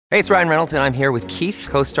Hey, it's Ryan Reynolds, and I'm here with Keith,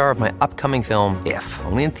 co-star of my upcoming film, If,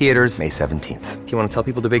 only in theaters May 17th. Do you want to tell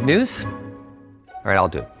people the big news? All right, I'll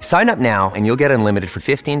do it. Sign up now and you'll get unlimited for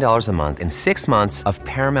 $15 a month and 6 months of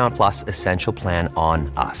Paramount Plus Essential Plan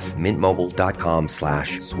on us.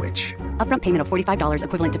 MintMobile.com/switch. Upfront payment of $45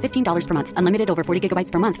 equivalent to $15 per month. Unlimited over 40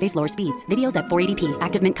 gigabytes per month. Face lower speeds. Videos at 480p.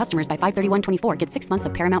 Active Mint customers by 531.24 get 6 months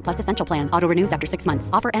of Paramount Plus Essential Plan. Auto renews after 6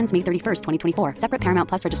 months. Offer ends May 31st, 2024. Separate Paramount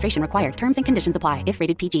Plus registration required. Terms and conditions apply if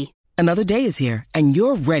rated PG. Another day is here, and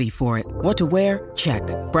you're ready for it. What to wear? Check.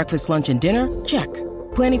 Breakfast, lunch, and dinner? Check.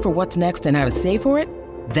 Planning for what's next and how to save for it?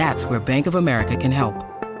 That's where Bank of America can help.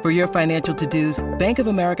 For your financial to-dos, Bank of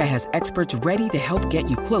America has experts ready to help get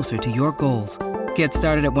you closer to your goals. Get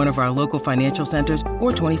started at one of our local financial centers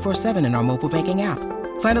or 24/7 in our mobile banking app.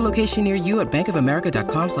 Find a location near you at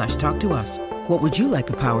bankofamerica.com/talktous. What would you like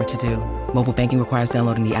the power to do? Mobile banking requires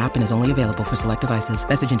downloading the app and is only available for select devices.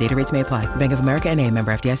 Message and data rates may apply. Bank of America N.A.,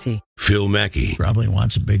 member FDIC. Phil Mackey. Probably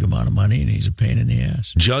wants a big amount of money, and he's a pain in the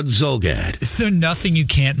ass. Judd Zulgad. Is there nothing you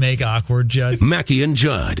can't make awkward, Judd? Mackey and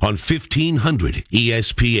Judd on 1500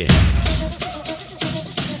 ESPN.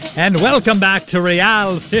 And welcome back to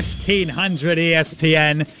Real 1500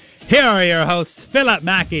 ESPN. Here are your hosts, Philip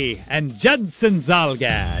Mackey and Judson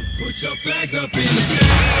Zulgad. Put your flags up in the sky.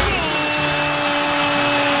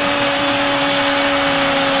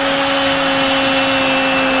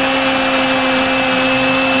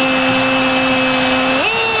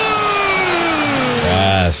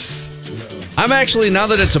 Yes. I'm actually, now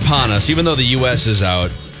that it's upon us, even though the U.S. is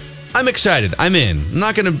out, I'm excited. I'm in. I'm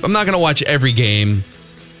not gonna watch every game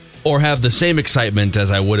or have the same excitement as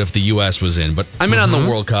I would if the U.S. was in, but I'm in on the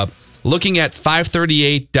World Cup. Looking at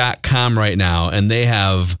 538.com right now, and they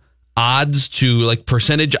have odds to, like,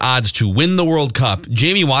 percentage odds to win the World Cup.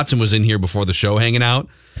 Jamie Watson was in here before the show hanging out,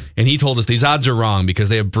 and he told us these odds are wrong because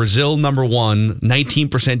they have Brazil number 1,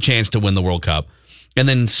 19% chance to win the World Cup. And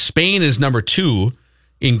then Spain is number 2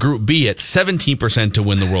 in Group B at 17% to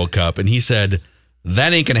win the World Cup. And he said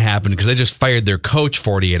that ain't going to happen because they just fired their coach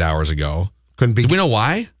 48 hours ago. Couldn't be. Do we know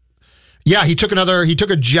why? Yeah, he took a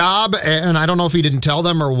job, and I don't know if he didn't tell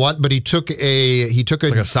them or what, but he took a like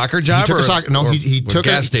a soccer job. He took a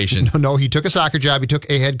gas station. No, he took a soccer job. He took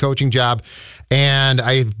a head coaching job, and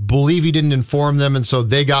I believe he didn't inform them, and so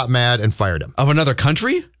they got mad and fired him. Of another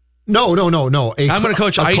country? No. I'm going to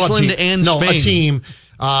coach Iceland and Spain. No, a team.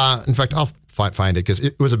 In fact, I'll find it because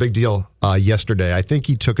it was a big deal yesterday. I think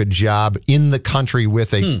he took a job in the country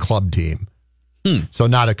with a club team. So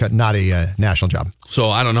not a national job. So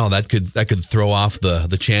I don't know. That could throw off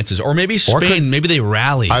the chances, or maybe Spain. Maybe they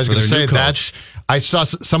rally. I was going to say that. I saw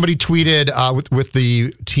somebody tweeted with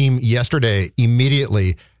the team yesterday.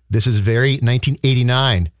 Immediately, this is very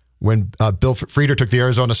 1989 when Bill Frieder took the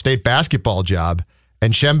Arizona State basketball job,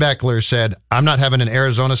 and Schembechler said, "I'm not having an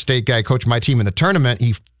Arizona State guy coach my team in the tournament."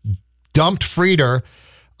 He dumped Frieder.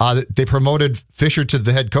 They promoted Fisher to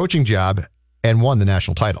the head coaching job and won the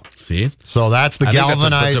national title. See? So that's the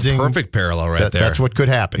galvanizing. That's a perfect parallel right there. That's what could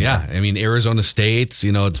happen. Yeah. I mean, Arizona State's,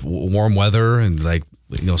 it's warm weather, and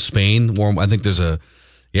Spain, warm. I think there's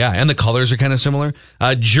and the colors are kind of similar.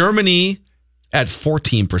 Germany at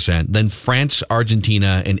 14%, then France,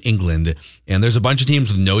 Argentina, and England. And there's a bunch of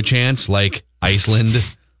teams with no chance, like Iceland,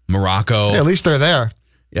 Morocco. Hey, at least they're there.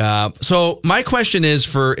 Yeah. So my question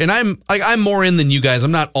is and I'm more in than you guys.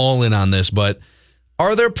 I'm not all in on this, but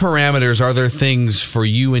are there parameters, are there things for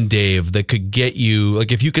you and Dave that could get you,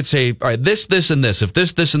 like if you could say, all right, this, and this, if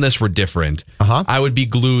this, and this were different, I would be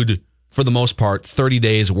glued for the most part, 30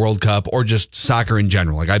 days, World Cup, or just soccer in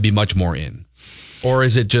general. Like I'd be much more in. Or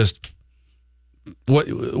is it just, what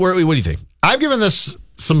do you think? I've given this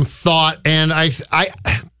some thought, and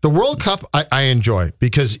the World Cup I enjoy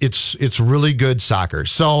because it's really good soccer.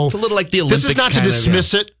 So it's a little like the Olympics. This is not to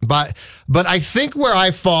dismiss it, but I think where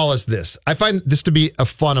I fall is this. I find this to be a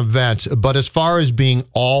fun event, but as far as being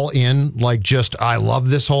all in, like just I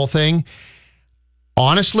love this whole thing.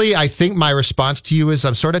 Honestly, I think my response to you is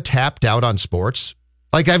I'm sort of tapped out on sports.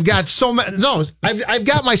 Like I've got so many. No, I've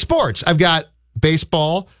got my sports. I've got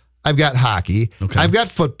baseball. I've got hockey. Okay. I've got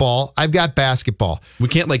football. I've got basketball. We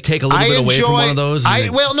can't take a little bit away from one of those?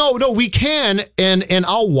 No, we can, and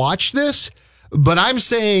I'll watch this, but I'm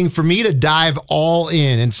saying for me to dive all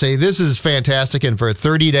in and say this is fantastic and for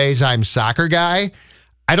 30 days I'm soccer guy,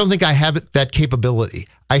 I don't think I have that capability.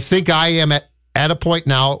 I think I am at a point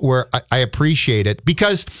now where I appreciate it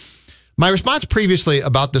because my response previously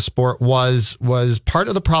about the sport was part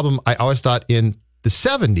of the problem I always thought in the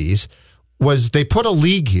 70s was they put a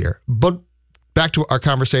league here. But back to our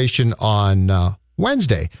conversation on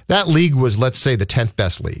Wednesday, that league was, let's say, the 10th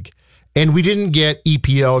best league. And we didn't get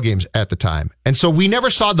EPL games at the time. And so we never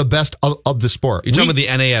saw the best of the sport. You're talking about the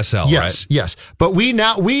NASL, yes, right? Yes. But we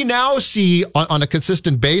now see on a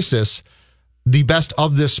consistent basis the best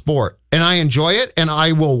of this sport. And I enjoy it and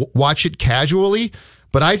I will watch it casually.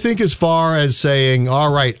 But I think as far as saying,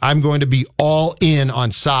 all right, I'm going to be all in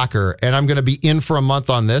on soccer and I'm going to be in for a month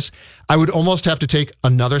on this, I would almost have to take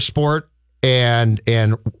another sport and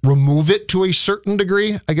remove it to a certain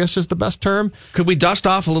degree, I guess is the best term. Could we dust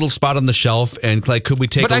off a little spot on the shelf and like could we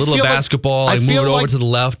take a little of basketball and move it over to the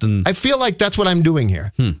left? And I feel like that's what I'm doing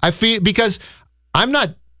here. I feel because I'm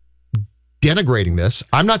not denigrating this.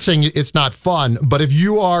 I'm not saying it's not fun, but if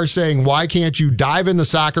you are saying why can't you dive in the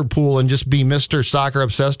soccer pool and just be Mr. Soccer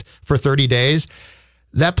Obsessed for 30 days?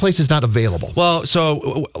 That place is not available. Well,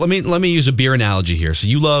 so let me use a beer analogy here. So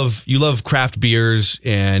you love craft beers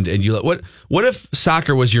and you what if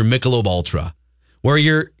soccer was your Michelob Ultra, where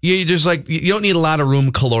you just like you don't need a lot of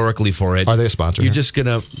room calorically for it. Are they a sponsor? You're just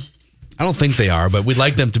gonna. I don't think they are, but we'd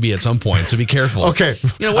like them to be at some point. So be careful. Okay.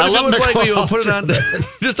 What if it was like you put it on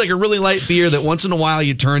just like a really light beer that once in a while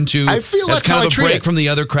you turn to? I feel that's kind how of I a break treat it. from the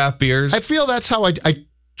other craft beers. I feel that's how I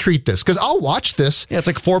treat this because I'll watch this. Yeah, it's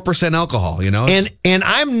like 4% alcohol, And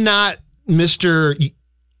I'm not Mr.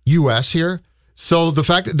 US here. So the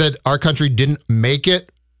fact that our country didn't make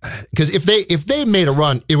it, because if they made a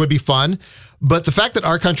run, it would be fun. But the fact that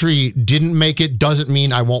our country didn't make it doesn't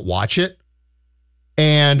mean I won't watch it.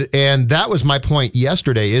 And that was my point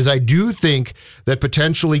yesterday is I do think that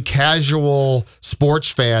potentially casual sports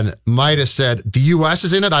fan might have said the US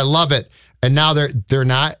is in it. I love it. And now they're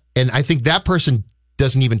not. And I think that person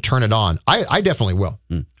doesn't even turn it on. I definitely will.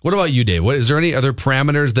 What about you, Dave? Is there any other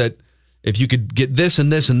parameters that if you could get this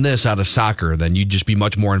and this and this out of soccer, then you'd just be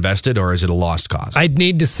much more invested, or is it a lost cause? I'd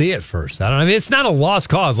need to see it first. I mean, it's not a lost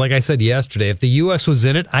cause. Like I said yesterday, if the U.S. was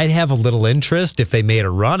in it, I'd have a little interest. If they made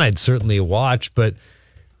a run, I'd certainly watch. But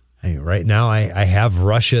right now, I have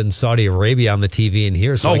Russia and Saudi Arabia on the TV in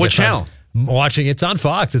here. So what channel? I'm watching. It's on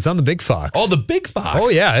Fox. It's on the Big Fox. Oh, the Big Fox. Oh,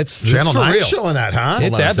 yeah. It's Channel for 9 real. showing that, huh?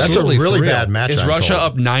 It's That's absolutely a really for real. bad match. Is Russia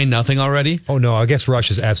up 9-0 already? Oh, no. I guess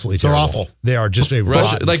Russia's absolutely They're terrible. awful. They are just a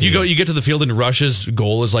Russia, rotten like team. you get to the field and Russia's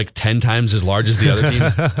goal is like 10 times as large as the other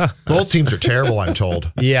team. Both teams are terrible, I'm told.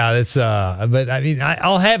 Yeah, it's but I mean,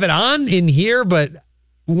 I'll have it on in here, but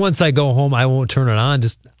once I go home, I won't turn it on.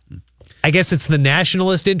 Just, I guess it's the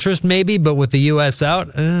nationalist interest, maybe, but with the U.S. out,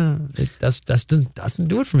 it doesn't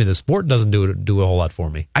do it for me. The sport doesn't do a whole lot for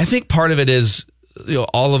me. I think part of it is,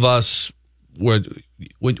 all of us were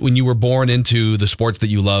when you were born into the sports that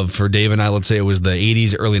you love. For Dave and I, let's say it was the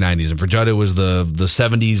 80s, early 90s, and for Judd it was the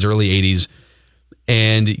 70s, early 80s,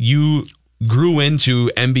 and you grew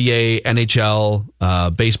into NBA,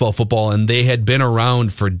 NHL, baseball, football, and they had been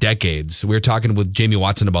around for decades. We were talking with Jamie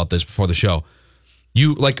Watson about this before the show.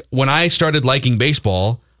 When I started liking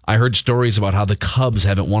baseball, I heard stories about how the Cubs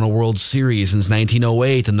haven't won a World Series since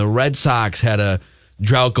 1908, and the Red Sox had a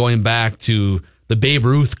drought going back to the Babe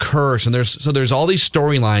Ruth curse. And there's all these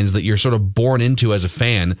storylines that you're sort of born into as a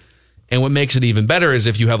fan. And what makes it even better is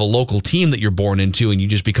if you have a local team that you're born into and you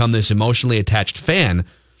just become this emotionally attached fan.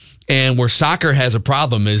 And where soccer has a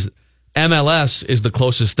problem is MLS is the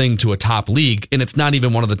closest thing to a top league, and it's not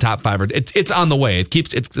even one of the top 5. It's on the way.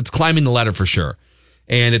 It's climbing the ladder for sure.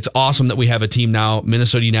 And it's awesome that we have a team now,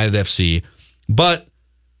 Minnesota United FC. But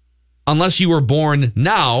unless you were born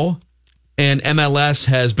now and MLS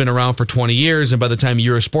has been around for 20 years, and by the time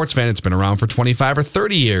you're a sports fan, it's been around for 25 or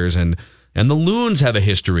 30 years, and the Loons have a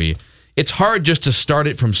history, it's hard just to start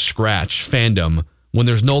it from scratch, fandom, when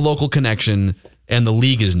there's no local connection and the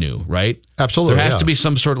league is new, right? Absolutely. There has to be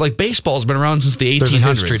some sort of, like, baseball's been around since the 1800s. There's a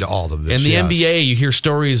history to all of this. In the NBA, you hear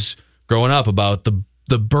stories growing up about the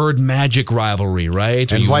Bird Magic rivalry,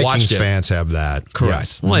 right? And Vikings fans have that. Correct.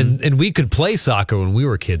 Yes. Well, and we could play soccer when we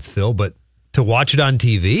were kids, Phil, but to watch it on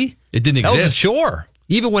TV, it didn't exist. That was a chore.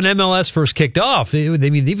 Even when MLS first kicked off, even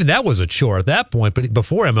that was a chore at that point. But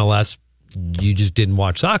before MLS, you just didn't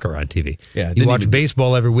watch soccer on TV. Yeah, you watch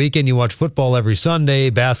baseball every weekend, you watch football every Sunday,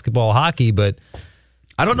 basketball, hockey. But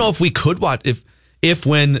I don't know if we could watch if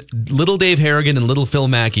when little Dave Harrigan and little Phil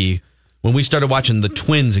Mackey, when we started watching the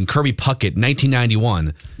Twins and Kirby Puckett in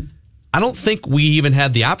 1991, I don't think we even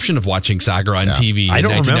had the option of watching soccer on TV in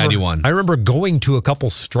 1991. I remember going to a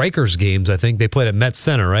couple Strikers games. I think they played at Met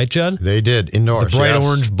Center, right, Judd? They did, indoors. The bright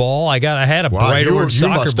orange ball. I had a bright orange soccer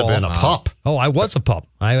ball. You must have been a pup. Oh, I was a pup.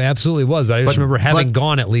 I absolutely was. But I just remember having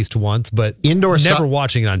gone at least once, but never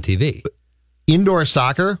watching it on TV. Indoor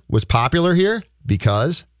soccer was popular here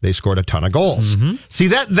because they scored a ton of goals. Mm-hmm. See,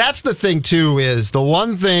 that's the thing, too, is the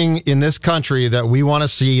one thing in this country that we want to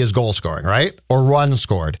see is goal scoring, right? Or runs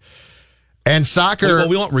scored. And soccer, Well,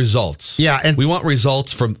 we want results. Yeah, and we want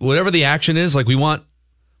results from whatever the action is. Like we want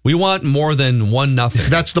more than 1-0.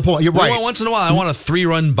 That's the point. You're right. Once in a while, I want a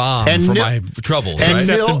 3-run bomb And for nil- my troubles. and right?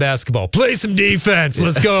 Except nil- in basketball. Play some defense.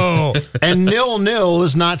 Let's go. And 0-0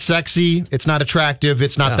 is not sexy. It's not attractive.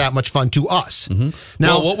 It's not that much fun to us.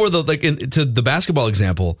 Now, what were to the basketball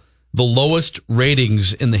example? The lowest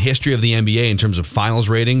ratings in the history of the NBA in terms of finals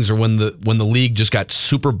ratings, or when the league just got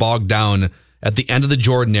super bogged down at the end of the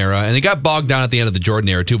Jordan era, and it got bogged down at the end of the Jordan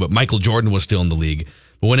era too. But Michael Jordan was still in the league.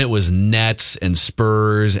 But when it was Nets and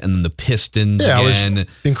Spurs and the Pistons, Yeah, it was again,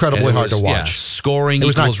 incredibly and it hard to was, watch. Yeah, scoring It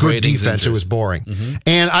was not equals good ratings defense. It was interest. boring.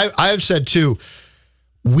 And I've said too,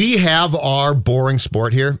 we have our boring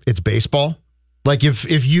sport here. It's baseball. Like if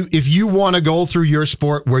you want to go through your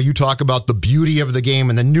sport where you talk about the beauty of the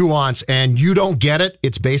game and the nuance, and you don't get it,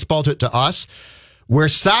 it's baseball to us. Where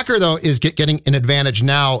soccer though is getting an advantage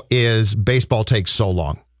now is baseball takes so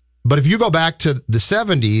long. But if you go back to the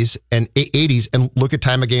 70s and 80s and look at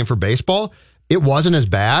time of game for baseball, it wasn't as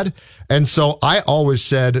bad. And so I always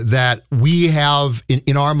said that we have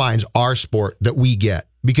in our minds our sport that we get.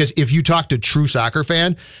 Because if you talk to a true soccer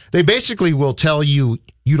fan, they basically will tell you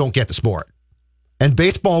you don't get the sport. And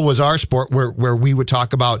baseball was our sport where we would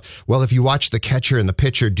talk about, well, if you watch the catcher and the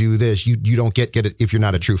pitcher do this, you don't get it if you're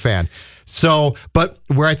not a true fan. So, but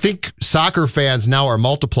where I think soccer fans now are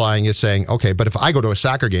multiplying is saying, okay, but if I go to a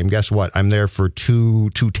soccer game, guess what? I'm there for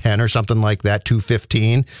 2:10 or something like that,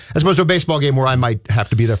 2:15, as opposed to a baseball game where I might have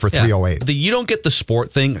to be there for 3:08. You don't get the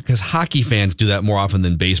sport thing because hockey fans do that more often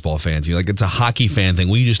than baseball fans. Like it's a hockey fan thing.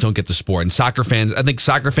 We just don't get the sport. And soccer fans, I think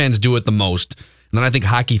soccer fans do it the most. And then I think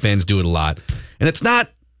hockey fans do it a lot. And it's not,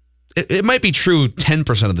 it might be true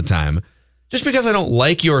 10% of the time. Just because I don't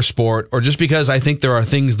like your sport or just because I think there are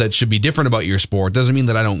things that should be different about your sport doesn't mean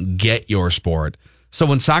that I don't get your sport. So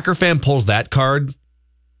when soccer fan pulls that card,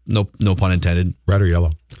 no pun intended. Red or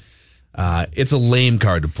yellow. It's a lame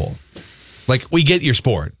card to pull. Like, we get your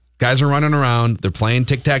sport. Guys are running around. They're playing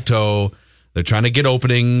tic-tac-toe. They're trying to get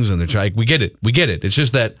openings, and they're trying. We get it. It's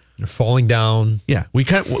just that They're falling down. Yeah, we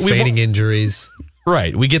feigning injuries.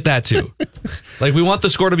 Right, we get that too. Like we want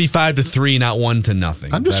the score to be 5-3, not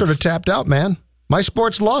 1-0. I'm just sort of tapped out, man. My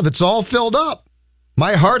sports love, it's all filled up.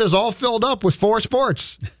 My heart is all filled up with 4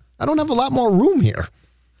 sports. I don't have a lot more room here.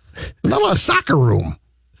 Not a lot of soccer room.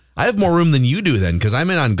 I have more room than you do then, because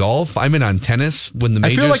I'm in on golf. I'm in on tennis when the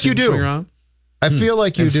majors. I feel like you do. swing around. I feel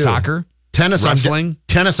like you And do. soccer, tennis, wrestling.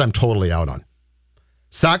 Tennis, I'm totally out on.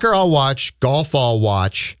 Soccer, I'll watch. Golf, I'll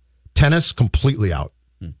watch. Tennis, completely out.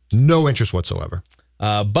 No interest whatsoever.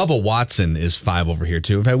 Bubba Watson is 5 over here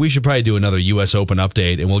too. In fact, we should probably do another U.S. Open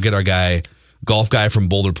update, and we'll get our golf guy from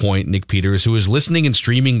Boulder Point, Nick Peters, who is listening and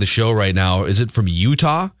streaming the show right now. Is it from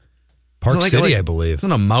Utah? Park City, I believe. It's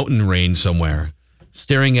on a mountain range somewhere,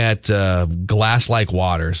 staring at glass-like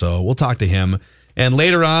water. So we'll talk to him. And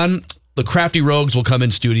later on, the Crafty Rogues will come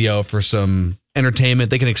in studio for some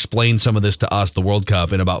entertainment. They can explain some of this to us, the World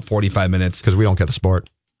Cup, in about 45 minutes. Because we don't get the sport.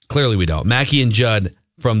 Clearly we don't. Mackie and Judd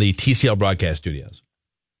from the TCL Broadcast Studios.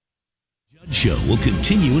 Judd Show will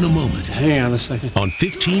continue in a moment. Hang on a second. On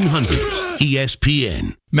 1500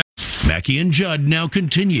 ESPN. Mackie and Judd now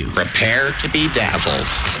continue. Prepare to be dazzled.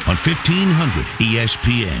 On 1500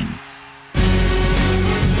 ESPN.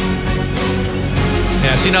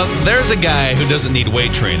 Yeah, see, now, there's a guy who doesn't need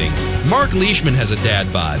weight training. Mark Leishman has a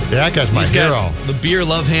dad bod. Yeah, that guy's my He's hero. got the beer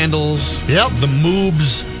love handles. Yep. The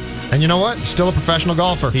moobs. And you know what? Still a professional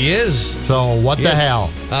golfer. He is. So what the hell?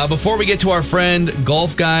 Before we get to our friend,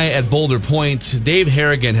 golf guy at Boulder Point, Dave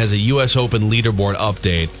Harrigan has a U.S. Open leaderboard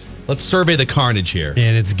update. Let's survey the carnage here.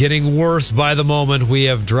 And it's getting worse by the moment. We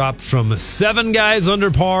have dropped from 7 guys under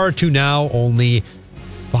par to now only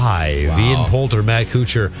 5. Wow. Ian Poulter, Matt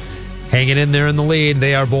Kuchar hanging in there in the lead.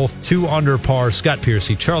 They are both 2 under par. Scott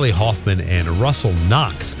Piercy, Charlie Hoffman, and Russell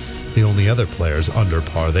Knox, the only other players under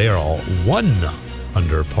par. They are all 1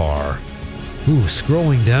 under par. Ooh,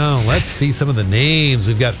 scrolling down, let's see some of the names.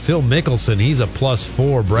 We've got Phil Mickelson, he's a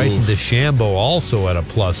 +4. Bryson DeChambeau also at a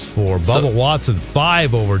 +4. Bubba Watson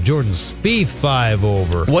 5 over. Jordan Spieth 5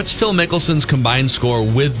 over. What's Phil Mickelson's combined score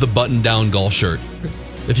with the button-down golf shirt?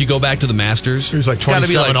 If you go back to the Masters, He's like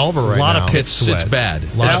 27 over right now. A lot of pit sweat. It's bad.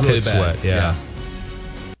 A lot of really pit sweat, yeah.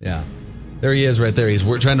 There he is right there.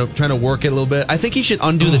 We're trying to work it a little bit. I think he should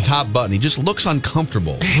undo the top button. He just looks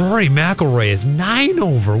uncomfortable. Rory McIlroy is 9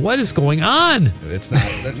 over. What is going on? It's not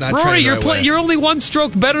Rory, trending right way. you're only 1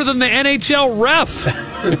 stroke better than the NHL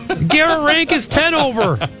ref. Garrett Rank is 10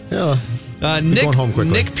 over. Yeah. Going home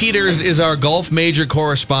quickly. Nick Peters is our golf major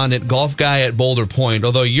correspondent, golf guy at Boulder Point.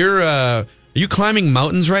 Although are you climbing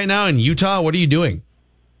mountains right now in Utah? What are you doing?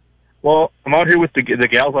 Well, I'm out here with the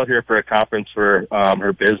gals out here for a conference for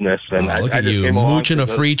her business, and look I at just you came along mooching a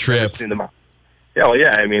free trip. Yeah, well,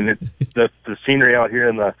 yeah. I mean, the scenery out here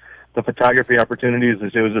and the photography opportunities,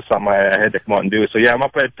 it was just something I had to come out and do. So yeah, I'm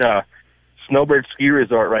up at Snowbird Ski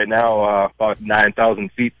Resort right now, about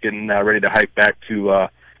 9,000 feet, getting ready to hike back to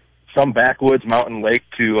some backwoods mountain lake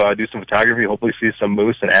to do some photography, hopefully see some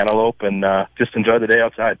moose and antelope, and just enjoy the day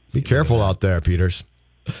outside. Be careful out there, Peters.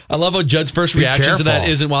 I love how Judd's first reaction to that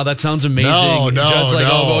isn't, wow, that sounds amazing. No, Judd's like,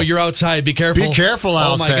 oh, you're outside, be careful. Be careful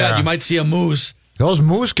out there. Oh my God, you might see a moose. Those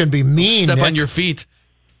moose can be mean. Step Nick. on your feet.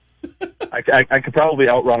 I could probably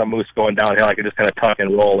outrun a moose going downhill. I could just kind of tuck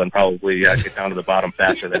and roll and probably get down to the bottom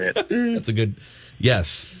faster than it. That's a good,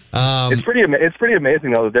 yes. It's pretty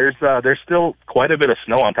amazing though. There's still quite a bit of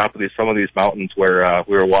snow on top of some of these mountains where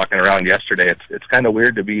we were walking around yesterday. It's kind of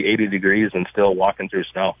weird to be 80 degrees and still walking through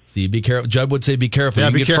snow. See, be careful. Judd would say, be careful. Yeah,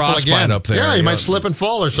 you be can get careful frostbite again. up there. Yeah, you might slip and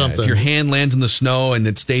fall or something. If your hand lands in the snow and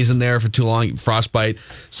it stays in there for too long, frostbite.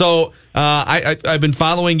 So I've been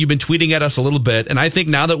following. You've been tweeting at us a little bit, and I think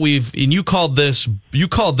now that you called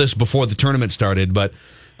this before the tournament started, but.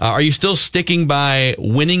 Are you still sticking by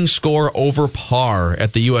winning score over par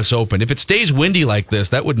at the U.S. Open? If it stays windy like this,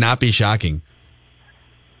 that would not be shocking.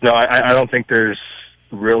 No, I don't think there's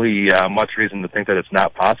really much reason to think that it's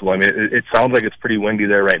not possible. I mean, it sounds like it's pretty windy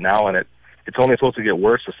there right now, and it's only supposed to get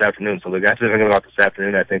worse this afternoon. So the guys that are going to go out this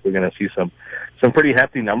afternoon, I think we're going to see some pretty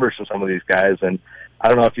hefty numbers from some of these guys. And I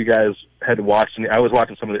don't know if you guys had watched. I was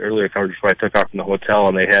watching some of the earlier coverage before I took off from the hotel,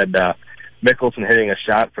 and they had Mickelson hitting a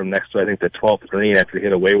shot from next to, I think, the 12th green after he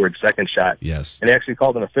hit a wayward second shot. Yes. And he actually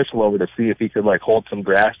called an official over to see if he could, hold some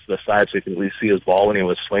grass to the side so he could at least see his ball when he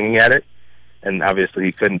was swinging at it. And obviously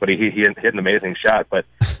he couldn't, but he hit an amazing shot. But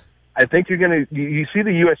I think you see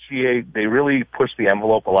the USGA, they really push the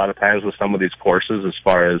envelope a lot of times with some of these courses as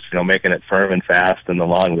far as, making it firm and fast and the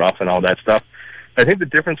long rough and all that stuff. I think the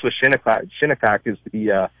difference with Shinnecock is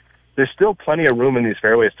there's still plenty of room in these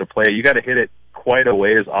fairways to play. You got to hit it quite a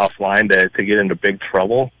ways offline to get into big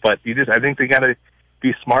trouble. But I think they got to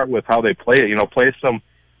be smart with how they play it. Play some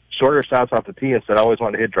shorter shots off the tee instead of always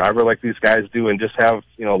wanting to hit driver like these guys do, and just have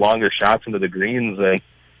longer shots into the greens. And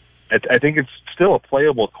I think it's still a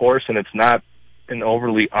playable course, and it's not an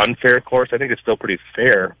overly unfair course. I think it's still pretty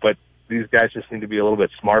fair, but these guys just need to be a little bit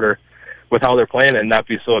smarter with how they're playing and not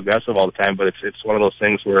be so aggressive all the time. But it's one of those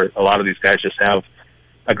things where a lot of these guys just have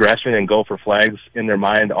aggression and go for flags in their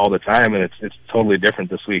mind all the time, and it's totally different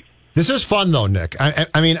this week. This is fun though, Nick.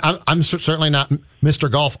 I mean, I'm certainly not Mr.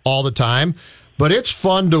 Golf all the time, but it's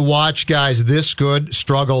fun to watch guys this good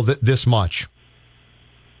struggle this much.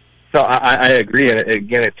 No, I agree, and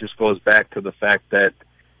again, it just goes back to the fact that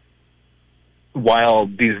while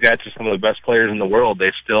these guys are some of the best players in the world,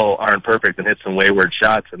 they still aren't perfect and hit some wayward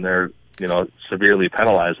shots, and they're severely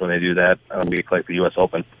penalized when they do that on a week like the U.S.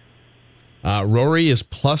 Open. Rory is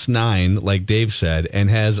 +9, like Dave said, and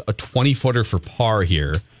has a 20-footer for par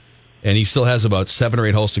here, and he still has about 7 or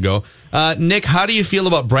 8 holes to go. Nick, how do you feel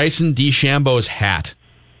about Bryson DeChambeau's hat?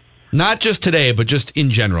 Not just today, but just in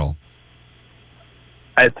general.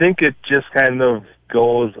 I think it just kind of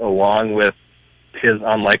goes along with his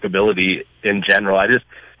unlikability in general.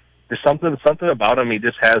 There's something about him. He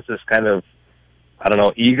just has this kind of, I don't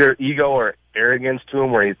know, ego or arrogance to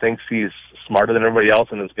him, where he thinks he's smarter than everybody else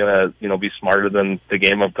and is going to, be smarter than the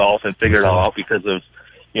game of golf and figure it all out because of,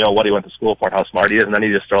 what he went to school for and how smart he is. And then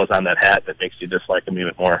he just throws on that hat that makes you dislike him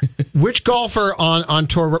even more. Which golfer on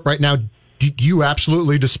tour right now do you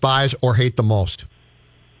absolutely despise or hate the most?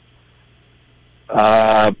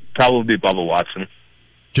 Probably Bubba Watson.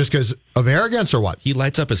 Just because of arrogance or what? He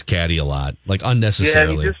lights up his caddy a lot,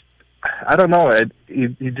 unnecessarily. Yeah, I don't know. He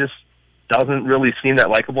just doesn't really seem that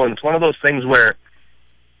likable. And it's one of those things where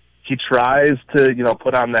he tries to,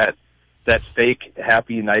 put on that fake,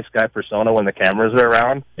 happy, nice guy persona when the cameras are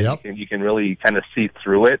around. Yep. You can really kind of see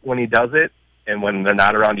through it when he does it. And when they're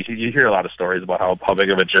not around, you hear a lot of stories about how big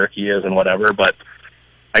of a jerk he is and whatever. But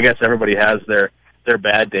I guess everybody has their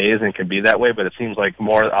bad days and can be that way. But it seems like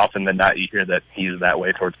more often than not, you hear that he's that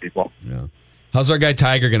way towards people. Yeah. How's our guy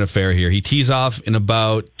Tiger going to fare here? He tees off in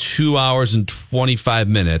about 2 hours and 25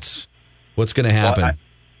 minutes. What's going to happen? Well,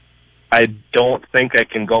 I don't think I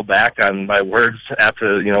can go back on my words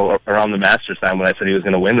after, around the Masters time when I said he was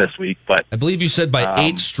going to win this week. But I believe you said by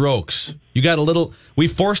 8 strokes. You got we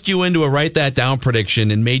forced you into a write that down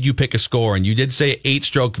prediction and made you pick a score, and you did say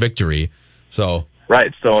 8-stroke victory. So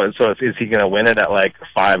right. So is he going to win it at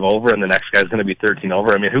 5 over, and the next guy's going to be 13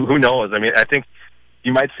 over? I mean, who knows? I mean, I think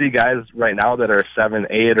you might see guys right now that are 7,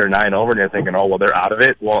 8, or 9 over, and they're thinking, oh, well, they're out of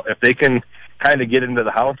it. Well, if they can kind of get into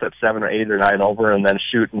the house at 7 or 8 or 9 over and then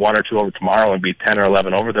shoot 1 or 2 over tomorrow and be 10 or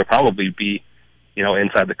 11 over, they'll probably be,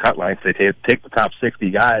 inside the cut line. So they take the top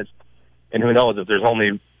 60 guys, and who knows, if there's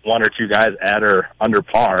only 1 or 2 guys at or under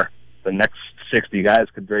par, the next 60 guys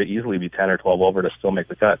could very easily be 10 or 12 over to still make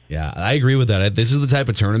the cut. Yeah, I agree with that. This is the type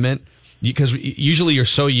of tournament, because usually you're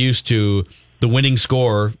so used to the winning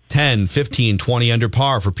score 10, 15, 20 under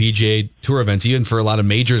par for PGA Tour events, even for a lot of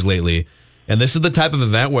majors lately. And this is the type of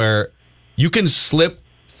event where you can slip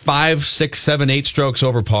 5, 6, 7, 8 strokes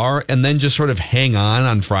over par and then just sort of hang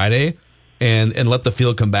on Friday and let the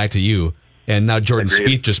field come back to you. And now Jordan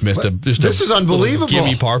Spieth just missed this is unbelievable.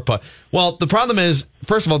 Gimme par putt. Well, the problem is,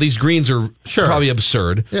 first of all, these greens are probably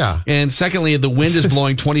absurd. Yeah. And secondly, the wind is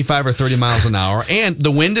blowing 25 or 30 miles an hour. And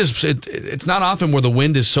the wind is, it's not often where the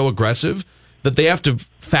wind is so aggressive that they have to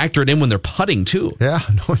factor it in when they're putting too. Yeah.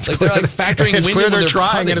 No, it's like clear. They're like factoring it's wind clear in when they're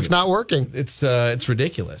trying putting. and it's not working. It's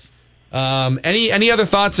ridiculous. Any other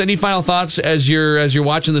thoughts? Any final thoughts as you're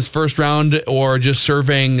watching this first round, or just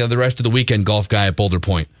surveying the rest of the weekend golf guy at Boulder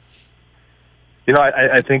Point?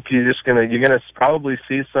 I think you're gonna probably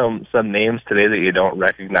see some names today that you don't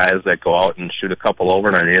recognize that go out and shoot a couple over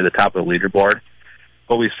and are near the top of the leaderboard.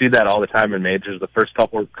 But we see that all the time in majors. The first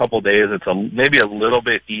couple days, it's maybe a little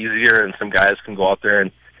bit easier, and some guys can go out there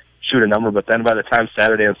and shoot a number. But then by the time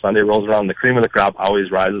Saturday and Sunday rolls around, the cream of the crop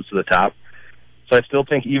always rises to the top. So I still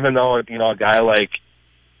think, even though a guy like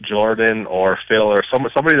Jordan or Phil or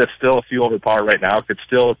somebody that's still a few over par right now could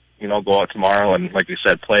still go out tomorrow and, like you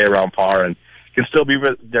said, play around par and can still be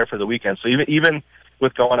there for the weekend. So even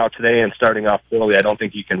with going out today and starting off poorly, I don't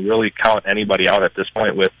think you can really count anybody out at this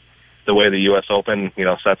point with the way the U.S. Open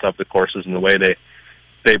sets up the courses and the way they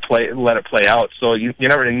let it play out. So you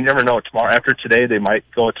never know. Tomorrow, after today, they might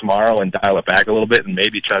go tomorrow and dial it back a little bit and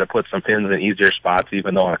maybe try to put some pins in easier spots,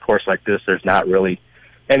 even though on a course like this, there's not really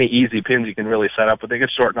any easy pins you can really set up. But they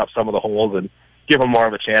could shorten up some of the holes and give them more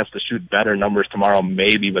of a chance to shoot better numbers tomorrow,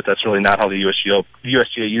 maybe. But that's really not how the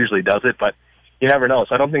USGA usually does it. But you never know.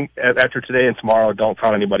 So I don't think after today and tomorrow, don't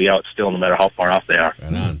count anybody out still, no matter how far off they are.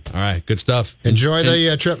 Right on. All right, good stuff. Enjoy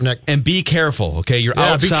the trip, Nick. And be careful, okay? You're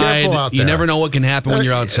outside. Be careful out there. You never know what can happen when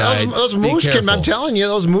you're outside. Those moose I'm telling you,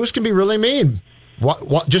 those moose can be really mean.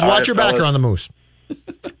 Just watch your back around the moose.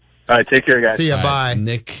 All right, take care, guys. See ya, bye.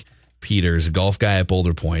 Nick Peters, golf guy at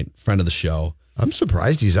Boulder Point, friend of the show. I'm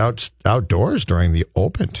surprised he's outdoors during the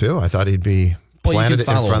Open, too. I thought he'd be planted in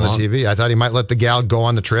front of the TV. I thought he might let the gal go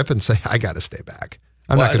on the trip and say, I got to stay back.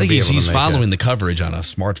 I think he's following the coverage on a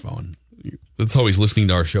smartphone. That's how he's listening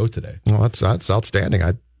to our show today. Well, that's outstanding.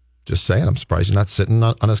 I just saying, I'm surprised he's not sitting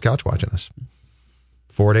on his couch watching this.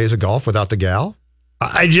 4 days of golf without the gal.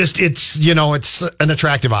 It's an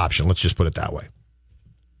attractive option. Let's just put it that way.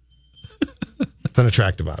 It's an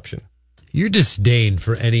attractive option. Your disdain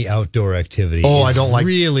for any outdoor activity. I don't like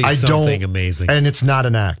really something amazing, and it's not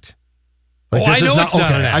an act. I know it's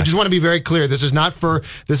not an act. I just want to be very clear. This is not.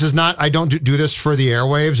 I don't do this for the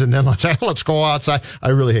airwaves and then let's go outside. I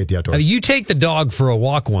really hate the outdoors. You take the dog for a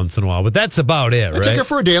walk once in a while, but that's about it, right? I take her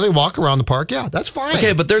for a daily walk around the park. Yeah, that's fine.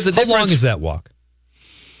 Okay, but there's a difference. How long is that walk?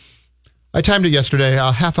 I timed it yesterday,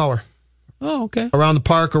 half hour. Oh, okay. Around the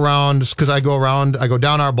park, because I go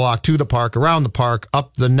down our block to the park, around the park,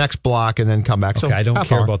 up the next block, and then come back. Okay, so I don't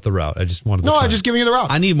care about the route. I just wanted. I'm just giving you the route.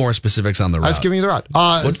 I need more specifics on the route. I was giving you the route.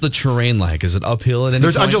 What's the terrain like? Is it uphill at any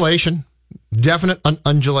There's point? undulation, definite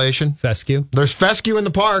undulation. Fescue. There's fescue in the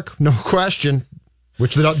park, no question.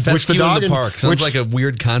 Which the dog in the park sounds like a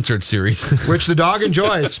weird concert series. Which the dog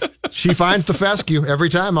enjoys. She finds the fescue every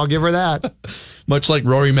time. I'll give her that. Much like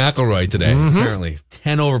Rory McIlroy today, apparently.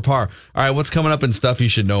 10 over par. All right, what's coming up and stuff you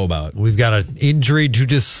should know about? We've got an injury to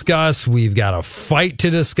discuss. We've got a fight to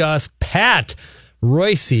discuss. Pat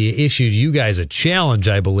Royce issued you guys a challenge,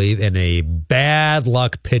 I believe, and a bad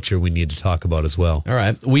luck pitcher we need to talk about as well. All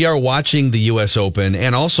right. We are watching the U.S. Open,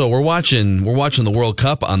 and also we're watching the World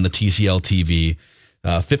Cup on the TCL TV.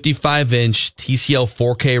 55-inch TCL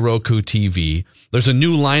 4K Roku TV. There's a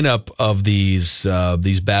new lineup of these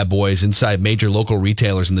bad boys inside major local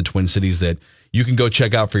retailers in the Twin Cities that you can go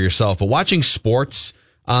check out for yourself. But watching sports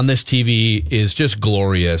on this TV is just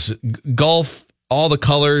glorious. Golf, all the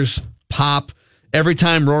colors pop. Every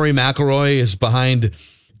time Rory McIlroy is behind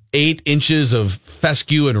 8 inches of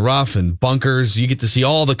fescue and rough and bunkers, you get to see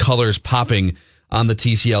all the colors popping on the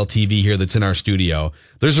TCL TV here that's in our studio.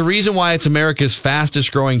 There's a reason why it's America's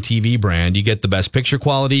fastest growing TV brand. You get the best picture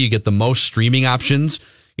quality. You get the most streaming options.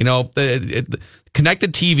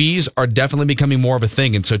 Connected TVs are definitely becoming more of a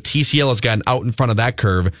thing. And so TCL has gotten out in front of that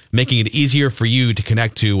curve, making it easier for you to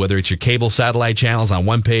connect to whether it's your cable satellite channels on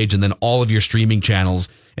one page and then all of your streaming channels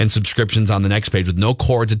and subscriptions on the next page with no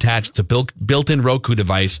cords attached. It's a built-in Roku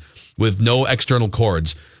device with no external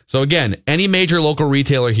cords. So again, any major local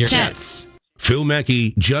retailer here. Cats. Phil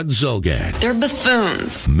Mackey, Judd Zulgad. They're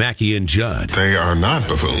buffoons. Mackey and Judd. They are not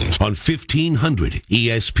buffoons. On 1500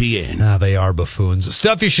 ESPN. They are buffoons.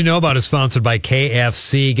 Stuff you should know about is sponsored by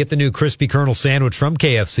KFC. Get the new Crispy Kernel sandwich from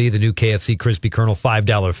KFC. The new KFC Crispy Kernel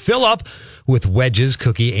 $5 fill-up with wedges,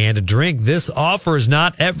 cookie, and a drink. This offer is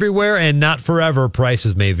not everywhere and not forever.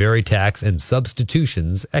 Prices may vary. Tax and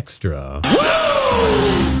substitutions extra.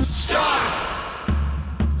 Woo! Stop!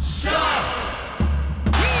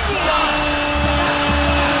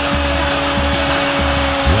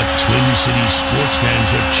 Twin Cities sports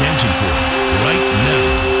fans are chanting for right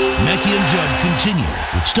now. Mackey and Judd continue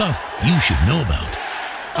with stuff you should know about.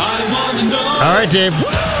 I want to know. All right, Dave.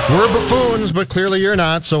 We're buffoons, but clearly you're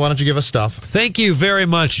not, so why don't you give us stuff? Thank you very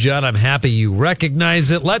much, Judd. I'm happy you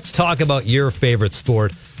recognize it. Let's talk about your favorite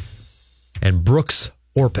sport and Brooks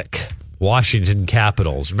Orpik, Washington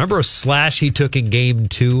Capitals. Remember a slash he took in Game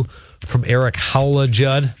 2 from Eric Howla,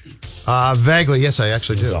 Judd? Vaguely, yes, I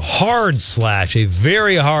actually do. It was a hard slash, a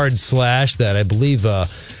very hard slash that I believe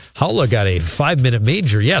Howla got a 5-minute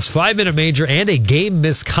major. Yes, 5-minute major and a game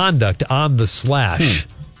misconduct on the slash.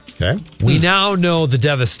 Okay. We now know the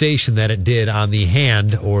devastation that it did on the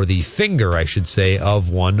hand, or the finger, I should say, of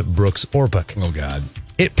one Brooks Orpik. Oh, God.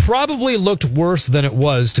 It probably looked worse than it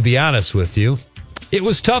was, to be honest with you. It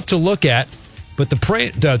was tough to look at, but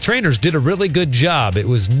the trainers did a really good job. It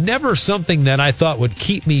was never something that I thought would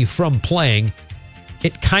keep me from playing.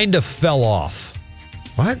 It kind of fell off.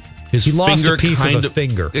 What? He lost a piece of a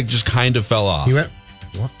finger. It just kind of fell off. He went,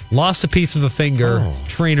 what? Lost a piece of a finger. Oh.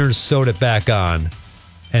 Trainers sewed it back on.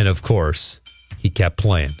 And, of course, he kept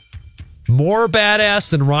playing. More badass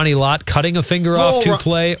than Ronnie Lott cutting a finger off to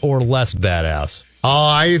play, or less badass?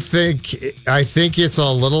 I think it's a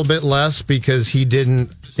little bit less because he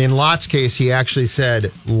didn't. In Lott's case, he actually said,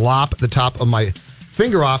 lop the top of my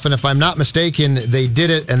finger off. And if I'm not mistaken, they did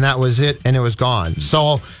it and that was it and it was gone.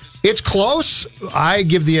 So it's close. I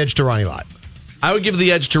give the edge to Ronnie Lott. I would give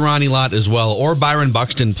the edge to Ronnie Lott as well, or Byron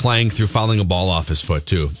Buxton playing through fouling a ball off his foot,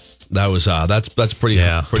 too. That was that's pretty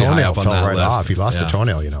high up on toenail fell that right list. off. He lost a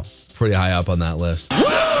toenail, Pretty high up on that list.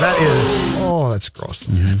 That is, that's gross.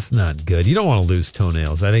 That's not good. You don't want to lose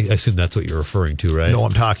toenails. I assume that's what you're referring to, right? No,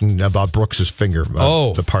 I'm talking about Brooks's finger.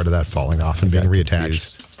 The part of that falling off and being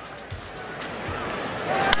reattached.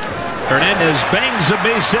 Hernandez bangs a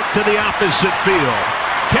base hit to the opposite field.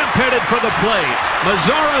 Kemp headed for the plate.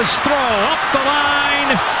 Mazara's throw up the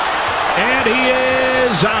line, and he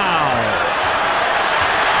is out.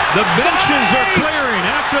 The benches are clearing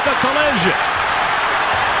after the collision.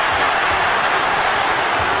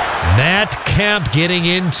 Matt Kemp getting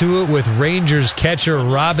into it with Rangers catcher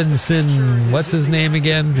Robinson. What's his name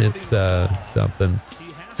again? It's something.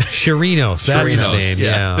 Chirinos. That's his name.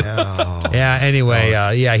 Yeah.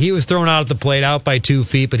 Anyway, he was thrown out at the plate, out by 2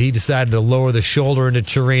 feet, but he decided to lower the shoulder into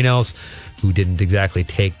Chirinos, who didn't exactly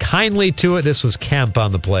take kindly to it. This was Kemp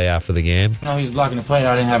on the play after the game. No, he's blocking the plate.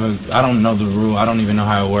 I don't know the rule. I don't even know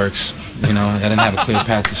how it works. I didn't have a clear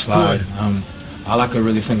path to slide. All I could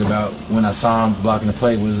really think about when I saw him blocking the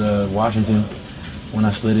plate was Washington, when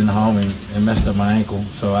I slid into home and messed up my ankle.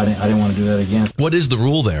 So I didn't want to do that again. What is the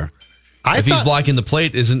rule there? If he's blocking the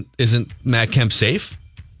plate, isn't Matt Kemp safe?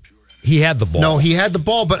 He had the ball. No, he had the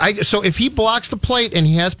ball, but so if he blocks the plate and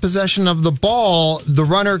he has possession of the ball, the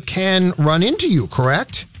runner can run into you,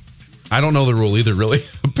 correct? I don't know the rule either, really.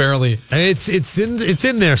 Apparently. It's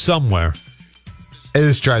in there somewhere.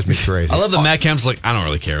 This drives me crazy. I love that Matt Kemp's like, I don't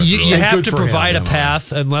really care. You have to provide a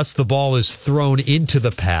path unless the ball is thrown into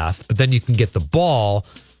the path, but then you can get the ball.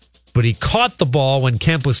 But he caught the ball when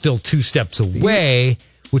Kemp was still 2 steps away,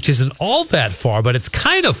 which isn't all that far, but it's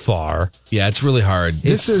kind of far. Yeah, it's really hard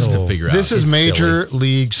to figure out. This is major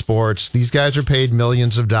league sports. These guys are paid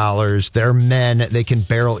millions of dollars. They're men. They can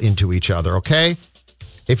barrel into each other, okay?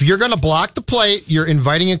 If you're going to block the plate, you're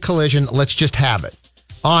inviting a collision. Let's just have it.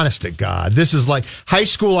 Honest to God, this is like high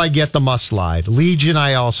school. I get the must slide. Legion,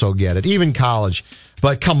 I also get it. Even college.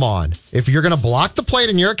 But come on. If you're going to block the plate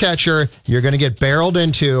and you're a catcher, you're going to get barreled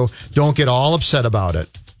into. Don't get all upset about it.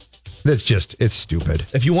 It's stupid.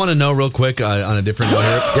 If you want to know real quick on a different note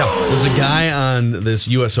here, there's a guy on this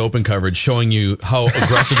U.S. Open coverage showing you how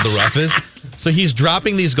aggressive the rough is. So he's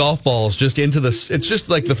dropping these golf balls just into the. It's just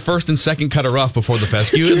like the first and second cut of rough before the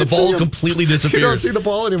fescue, and the ball completely disappears. You don't see the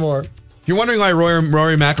ball anymore. If you're wondering why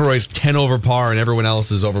Rory McIlroy's 10 over par and everyone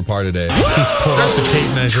else is over par today, he's pulled out the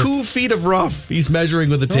tape measure. 2 feet of rough. He's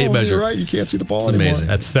measuring with a tape measure. You're right. You can't see the ball It's anymore. amazing.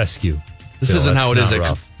 That's fescue. This isn't how it is.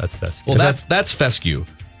 Rough. That's fescue. Well, that's fescue,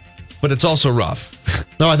 but it's also rough.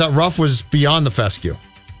 No, I thought rough was beyond the fescue.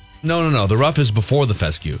 No. The rough is before the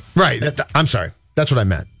fescue. Right. I'm sorry. That's what I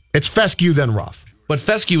meant. It's fescue then rough. But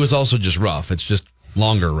fescue is also just rough. It's just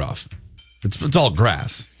longer rough. It's all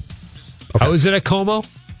grass. Okay. How is it at Como?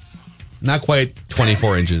 Not quite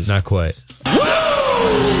 24 inches. Not quite.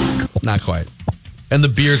 Not quite. And the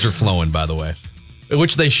beers are flowing, by the way.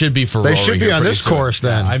 Which they should be for Rory. They should be on this course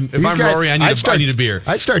then. If I'm Rory, I need a beer.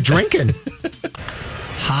 I'd start drinking.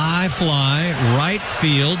 High fly, right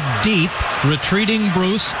field, deep, retreating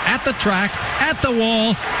Bruce at the track, at the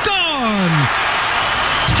wall, gone!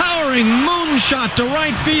 Towering moonshot to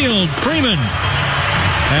right field. Freeman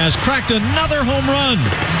has cracked another home run.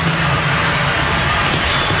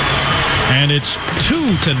 And it's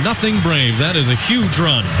 2-0 Braves. That is a huge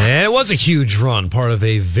run. And it was a huge run, part of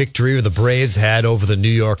a victory the Braves had over the New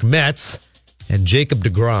York Mets and Jacob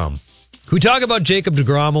deGrom. Can we talk about Jacob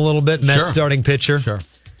deGrom a little bit? Mets starting pitcher. Sure.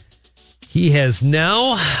 He has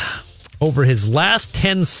now, over his last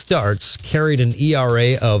 10 starts, carried an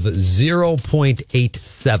ERA of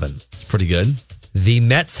 0.87. It's pretty good. The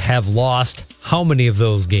Mets have lost how many of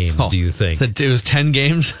those games, do you think? It was 10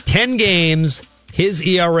 games? 10 games. His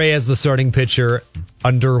ERA as the starting pitcher,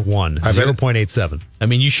 under 1, 0.87. I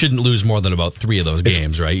mean, you shouldn't lose more than about 3 of those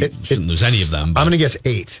games, right? You shouldn't lose any of them. I'm going to guess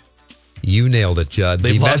 8. You nailed it, Judd.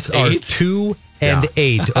 The Mets are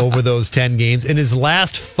 2-8 over those 10 games. In his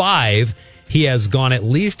last 5, he has gone at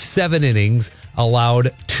least 7 innings,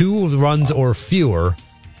 allowed 2 runs or fewer.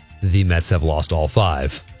 The Mets have lost all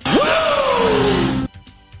 5.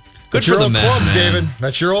 Good for the Mets, club, man. David.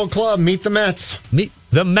 That's your old club. Meet the Mets. Meet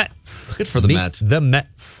the Mets. Good for the Mets. The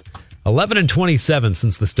Mets. 11-27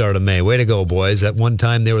 since the start of May. Way to go, boys. At one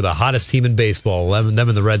time, they were the hottest team in baseball. Them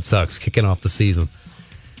and the Red Sox kicking off the season.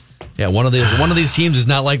 Yeah, one of these teams is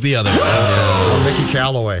not like the other. Mickey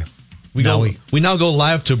Callaway. We now go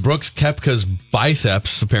live to Brooks Koepka's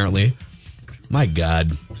biceps, apparently. My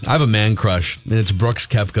God. I have a man crush, and it's Brooks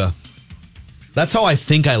Koepka. That's how I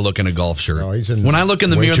think I look in a golf shirt. When I look in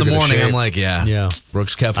the mirror in the morning, I'm like,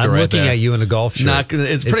 Brooks Koepka I'm right looking there. at you in a golf shirt.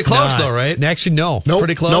 It's pretty close, though, right? Actually, no. Nope.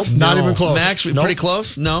 Pretty close? Nope, not even close. Actually, pretty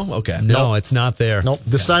close? No? Okay. No, it's not there. Nope.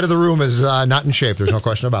 This side of the room is not in shape. There's no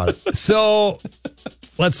question about it. So,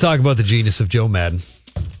 let's talk about the genius of Joe Madden.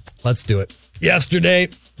 Let's do it. Yesterday,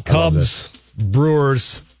 Cubs,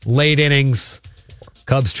 Brewers, late innings.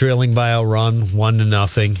 Cubs trailing by a run,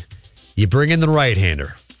 1-0. You bring in the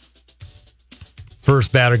right-hander.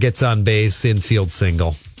 First batter gets on base, infield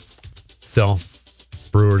single. So,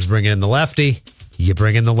 Brewers bring in the lefty. You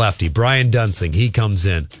bring in the lefty. Brian Dunsing, he comes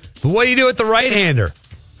in. But what do you do with the right-hander?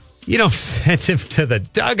 You don't send him to the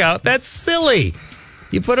dugout. That's silly.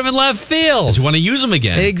 You put him in left field. You want to use him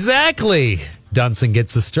again. Exactly. Dunsing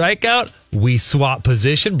gets the strikeout. We swap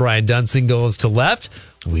position. Brian Dunsing goes to left.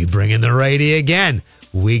 We bring in the righty again.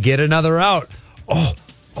 We get another out.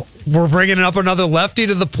 We're bringing up another lefty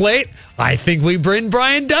to the plate. I think we bring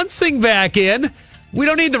Brian Dunsing back in. We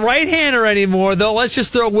don't need the right-hander anymore, though. Let's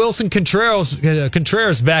just throw Wilson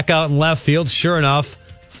Contreras back out in left field. Sure enough,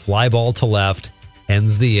 fly ball to left,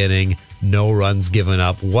 ends the inning. No runs given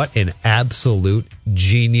up. What an absolute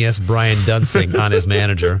genius, Brian Dunsing on his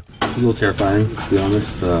manager. It's a little terrifying, to be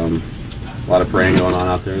honest. A lot of praying going on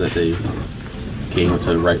out there that they came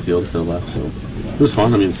to right field instead of left. So it was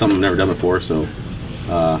fun. I mean, something I've never done before, so...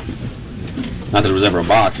 not that it was ever a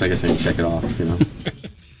box, but I guess I can check it off, you know.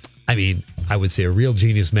 I mean, I would say a real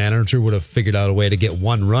genius manager would have figured out a way to get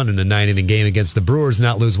 1 run in a 9-inning game against the Brewers,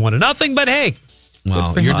 not lose 1-0, but hey.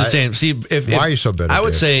 Well, you're just saying, see, why are you so bitter? I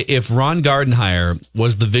would say if Ron Gardenhire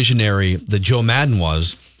was the visionary that Joe Madden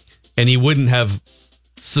was, and he wouldn't have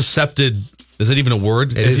suscepted, is that even a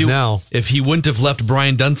word? It is now. If he wouldn't have left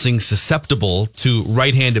Brian Dunsing susceptible to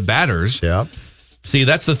right-handed batters. Yeah. See,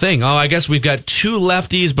 that's the thing. I guess we've got 2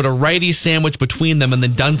 lefties, but a righty sandwich between them, and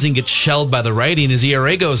then Dunsing gets shelled by the righty, and his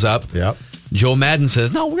ERA goes up. Yep. Joe Madden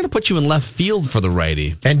says, no, we're going to put you in left field for the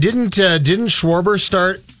righty. And didn't Schwarber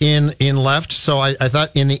start in left? So I thought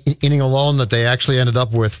in the inning alone that they actually ended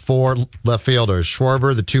up with 4 left fielders.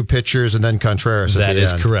 Schwarber, the 2 pitchers, and then Contreras at the end. That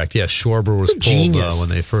is correct. Yes, Schwarber was pulled when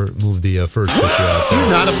they moved the first pitcher out there. Do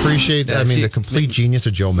you not appreciate, the complete genius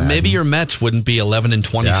of Joe Madden? Maybe your Mets wouldn't be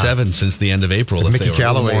 11-27 since the end of April if Mickey they were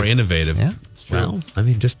a little more innovative. Yeah, it's true. Well, I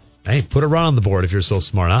mean, put a run on the board if you're so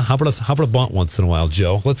smart, huh? How about a bunt once in a while,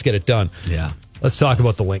 Joe? Let's get it done. Yeah. Let's talk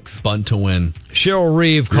about the Lynx. Bunt to win. Cheryl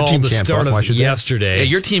Reeve called the start of yesterday. Yeah,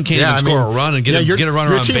 your team can't even score a run and get a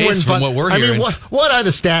runner on base from what we're hearing. What are the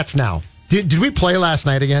stats now? Did we play last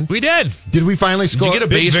night again? We did. Did we finally score? Did you get a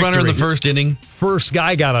base runner in the first inning? First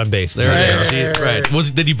guy got on base. There it is.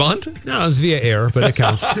 Right. Did he bunt? No, it was via error, but it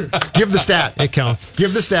counts. Give the stat. It counts.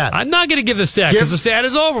 Give the stat. I'm not going to give the stat because the stat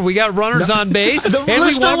is over. We got runners on base, and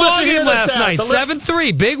we won a ball game last night.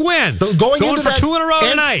 7-3. Big win. Going for 2 in a row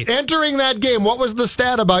tonight. Entering that game, what was the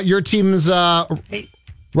stat about your team's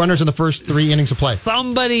runners in the first 3 innings of play?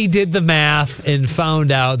 Somebody did the math and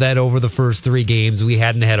found out that over the first 3 games, we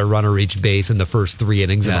hadn't had a runner reach base in the first 3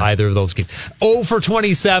 innings of either of those games. 0 for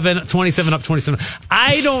 27, 27 up 27.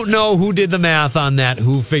 I don't know who did the math on that,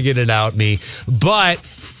 who figured it out, but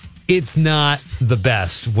it's not the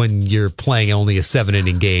best when you're playing only a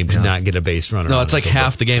 7-inning game to not get a base runner. No, it's like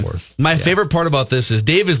half the game. My favorite part about this is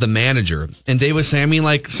Dave is the manager, and Dave was saying,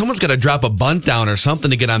 someone's got to drop a bunt down or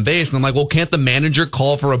something to get on base. And I'm like, well, can't the manager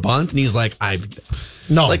call for a bunt? And he's like,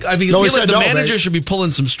 No. The manager should be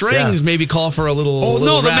pulling some strings, maybe call for a little. Oh,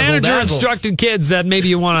 no, the manager razzle-dazzle. instructed kids that maybe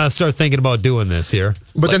you want to start thinking about doing this here.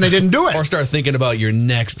 But then they didn't do it. Or start thinking about your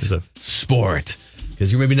next sport.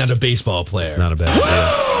 Because you're maybe not a baseball player. Not a bad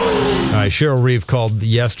idea. All right, Cheryl Reeve called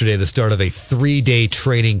yesterday the start of a 3-day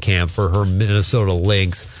training camp for her Minnesota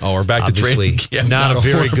Lynx. Oh, we're back to training camp. Not a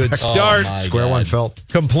very good start. Square one, felt.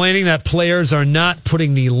 Complaining that players are not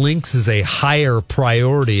putting the Lynx as a higher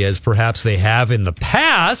priority as perhaps they have in the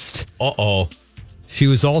past. Uh-oh. She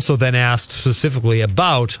was also then asked specifically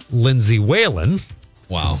about Lindsay Whalen.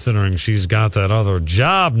 Wow. Considering she's got that other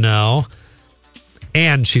job now.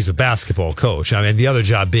 And she's a basketball coach. I mean, the other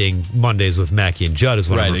job being Mondays with Mackie and Judd is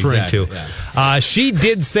what I'm referring to. Yeah. She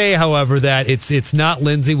did say, however, that it's not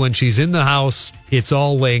Lindsay. When she's in the house, it's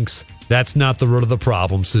all Lynx. That's not the root of the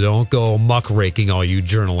problem, so don't go muckraking, all you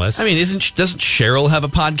journalists. I mean, doesn't Cheryl have a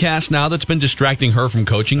podcast now that's been distracting her from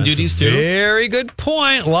coaching duties, too? Very good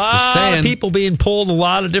point. A lot of people being pulled a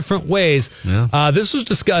lot of different ways. Yeah. This was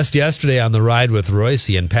discussed yesterday on the ride with Royce,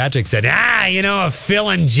 and Patrick said, if Phil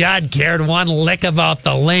and Judd cared one lick about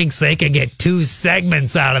the Lynx, they could get 2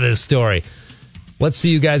 segments out of this story. Let's see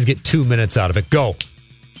you guys get 2 minutes out of it. Go.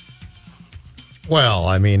 Well,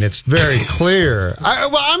 I mean, it's very clear.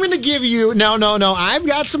 I'm going to give you no. I've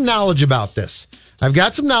got some knowledge about this. I've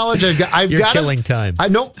got some knowledge. You're killing time.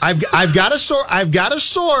 I've got a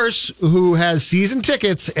source who has season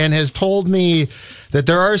tickets and has told me that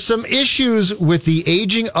there are some issues with the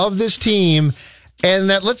aging of this team.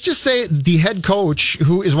 And that, let's just say, the head coach,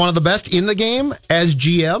 who is one of the best in the game as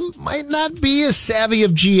GM, might not be as savvy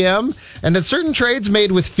of GM, and that certain trades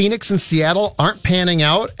made with Phoenix and Seattle aren't panning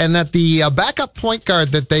out, and that the backup point guard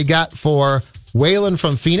that they got for Whalen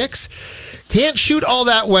from Phoenix can't shoot all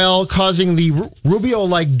that well, causing the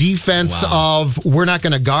Rubio-like defense of we're not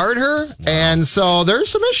going to guard her. Wow. And so there's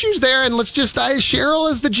some issues there. And let's just,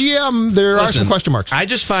 Cheryl as the GM, there are some question marks. I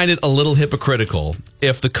just find it a little hypocritical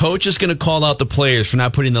if the coach is going to call out the players for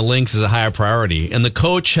not putting the Lynx as a higher priority, and the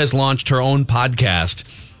coach has launched her own podcast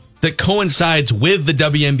that coincides with the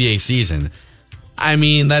WNBA season. I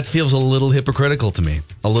mean, that feels a little hypocritical to me.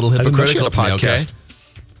 A little hypocritical to me, okay?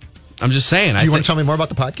 I'm just saying. Do you want to tell me more about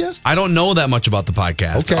the podcast? I don't know that much about the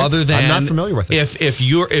podcast. Okay. Other than I'm not familiar with it. If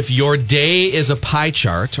your day is a pie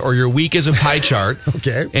chart or your week is a pie chart,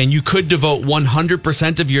 okay, and you could devote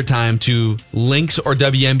 100% of your time to Lynx or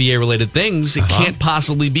WNBA related things, it can't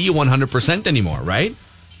possibly be 100% anymore, right?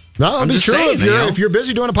 No, I'm just true. Saying, if you're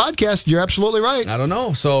busy doing a podcast, you're absolutely right. I don't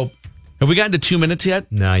know. So, have we gotten to 2 minutes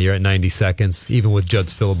yet? No, you're at 90 seconds, even with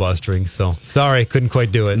Judd's filibustering. So, sorry, couldn't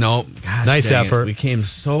quite do it. No. Nice effort. We came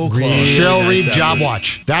so close. Cheryl Reeve Job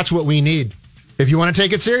Watch. That's what we need. If you want to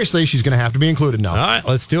take it seriously, she's going to have to be included now. All right,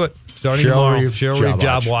 let's do it. Starting tomorrow, Cheryl Reeve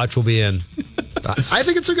Job Watch will be in. I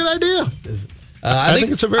think it's a good idea. I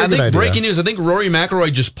think it's a very good idea. Breaking news, I think Rory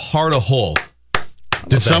McIlroy just parred a hole.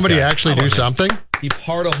 Did somebody actually do something? He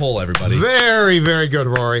parred a hole, everybody. Very, very good,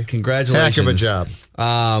 Rory. Congratulations. Heck of a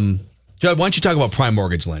job. Judd, why don't you talk about Prime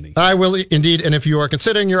Mortgage Lending? I will indeed. And if you are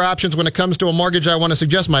considering your options when it comes to a mortgage, I want to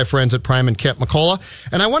suggest my friends at Prime and Kent McCullough.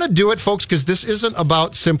 And I want to do it, folks, because this isn't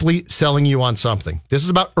about simply selling you on something. This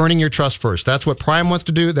is about earning your trust first. That's what Prime wants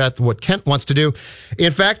to do. That's what Kent wants to do.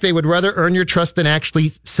 In fact, they would rather earn your trust than actually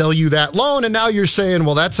sell you that loan. And now you're saying,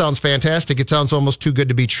 well, that sounds fantastic. It sounds almost too good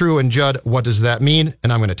to be true. And Judd, what does that mean?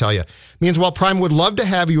 And I'm going to tell you. It means while Prime would love to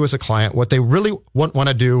have you as a client, what they really want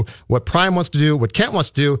to do, what Prime wants to do, what Kent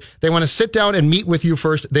wants to do, they want to sit down and meet with you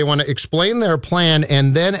first. They want to explain their plan,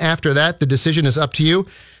 and then after that, the decision is up to you.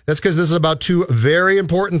 That's because this is about two very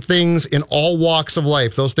important things in all walks of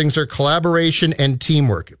life. Those things are collaboration and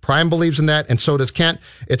teamwork. Prime believes in that, and so does Kent.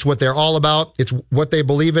 It's what they're all about. It's what they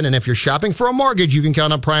believe in. And if you're shopping for a mortgage, you can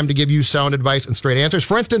count on Prime to give you sound advice and straight answers.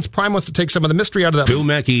 For instance, Prime wants to take some of the mystery out of that. Phil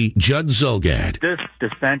Mackey, Judd Zulgad. This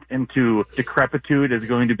descent into decrepitude is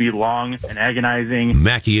going to be long and agonizing.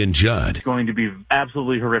 Mackey and Judd. It's going to be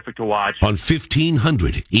absolutely horrific to watch. On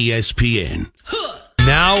 1500 ESPN.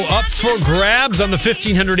 Now up for grabs on the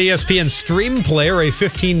 1500 ESPN Stream Player, a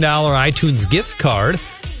 $15 iTunes gift card.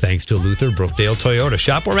 Thanks to Luther Brookdale Toyota.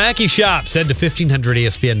 Shop where Mackey shops. Head to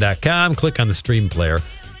 1500ESPN.com. Click on the Stream Player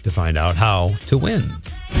to find out how to win.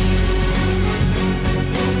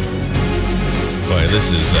 Boy,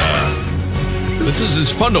 this is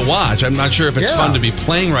fun to watch. I'm not sure if it's fun to be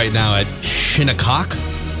playing right now at Shinnecock.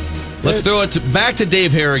 Let's throw it back to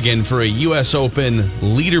Dave Harrigan for a U.S. Open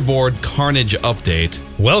leaderboard carnage update.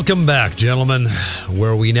 Welcome back, gentlemen,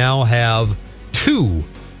 where we now have 2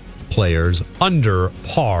 players under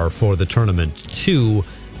par for the tournament. 2,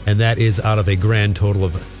 and that is out of a grand total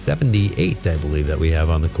of 78, I believe, that we have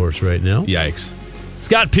on the course right now. Yikes.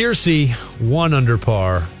 Scott Piercy, 1 under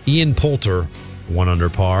par. Ian Poulter, 1 under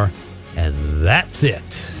par. And that's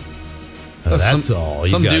it. That's all.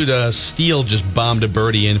 Some dude, Steele, just bombed a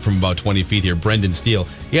birdie in from about 20 feet here. Brendan Steele.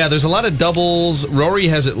 Yeah, there's a lot of doubles. Rory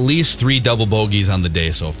has at least 3 double bogeys on the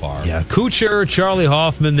day so far. Yeah, Kuchar, Charlie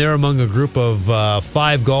Hoffman, they're among a group of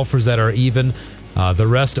 5 golfers that are even. The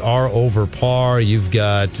rest are over par. You've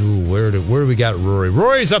got, where do we got Rory?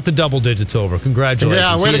 Rory's up to double digits over. Congratulations.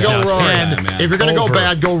 Yeah, way to go, Rory. If you're going to go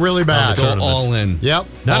bad, go really bad. Go all in. Yep.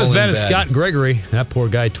 Not as bad as Scott Gregory. That poor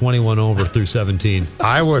guy, 21 over through 17.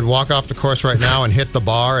 I would walk off the course right now and hit the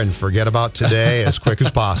bar and forget about today as quick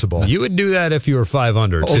as possible. You would do that if you were 5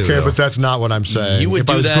 under, too. Okay, though. but that's not what I'm saying. If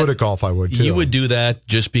I was good at golf, I would, too. You would do that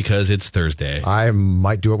just because it's Thursday. I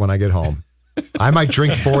might do it when I get home. I might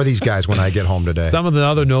drink 4 of these guys when I get home today. Some of the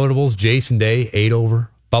other notables, Jason Day, 8 over.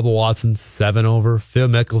 Bubba Watson, 7 over. Phil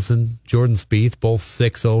Mickelson, Jordan Spieth, both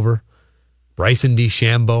 6 over. Bryson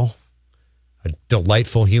DeChambeau, a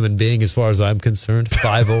delightful human being as far as I'm concerned,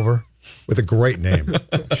 5 over. With a great name.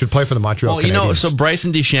 Should play for the Montreal Canadiens. So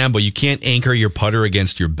Bryson DeChambeau, you can't anchor your putter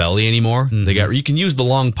against your belly anymore. Mm-hmm. You can use the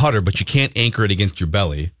long putter, but you can't anchor it against your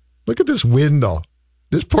belly. Look at this wind, though.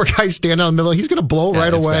 This poor guy standing out in the middle. He's going to blow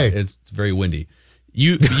right away. It's very windy.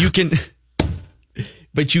 You can,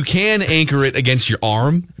 but you can anchor it against your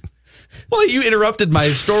arm. Well, you interrupted my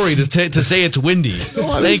story to say it's windy.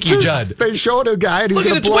 Thank you, Judd. They showed a guy and he's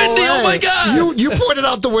going to blow windy. away. Oh my God! You pointed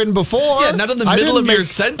out the wind before. Yeah, not in the middle of your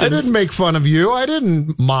sentence. I didn't make fun of you. I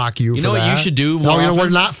didn't mock you. You know what you should do? We're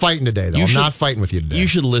not fighting today, though. I'm not fighting with you today. You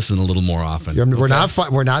should listen a little more often. We're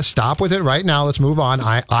not. Stop with it right now. Let's move on.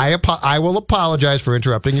 I will apologize for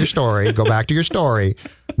interrupting your story. Go back to your story.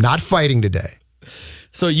 Not fighting today.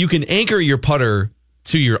 So you can anchor your putter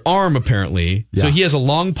to your arm, apparently. Yeah. So he has a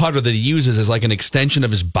long putter that he uses as like an extension of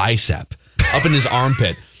his bicep up in his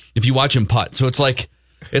armpit if you watch him putt. So it's like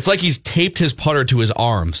he's taped his putter to his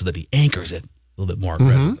arm so that he anchors it a little bit more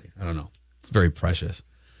aggressively. Mm-hmm. I don't know. It's very precious.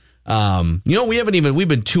 We've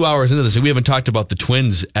been 2 hours into this and we haven't talked about the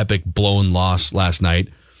Twins' epic blown loss last night.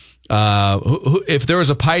 If there was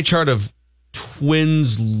a pie chart of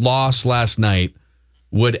Twins' loss last night,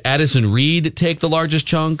 would Addison Reed take the largest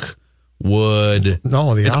chunk? Would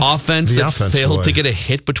an offense that failed to get a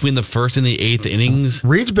hit between the first and the 8th innings?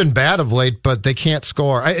 Reed's been bad of late, but they can't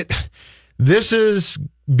score. This has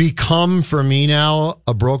become, for me now,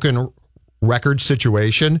 a broken record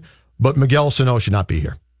situation, but Miguel Sano should not be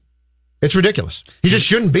here. It's ridiculous. He just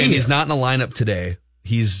shouldn't be here. He's not in the lineup today.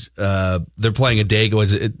 They're playing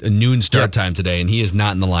a noon start time today, and he is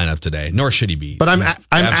not in the lineup today, nor should he be. But I'm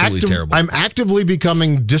terrible. I'm actively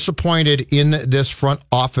becoming disappointed in this front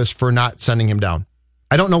office for not sending him down.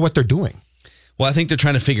 I don't know what they're doing. Well, I think they're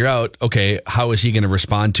trying to figure out, okay, how is he going to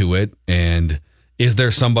respond to it, and is there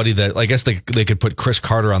somebody that, I guess they could put Chris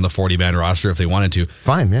Carter on the 40-man roster if they wanted to.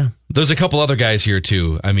 Fine, yeah. There's a couple other guys here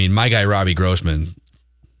too. I mean, my guy Robbie Grossman.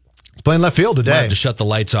 He's playing left field today. Might have to shut the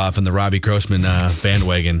lights off in the Robbie Grossman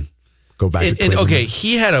bandwagon. Go back to okay,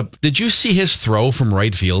 did you see his throw from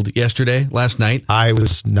right field last night? I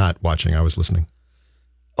was not watching. I was listening.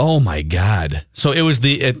 Oh my God. So it was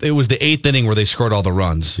the 8th inning where they scored all the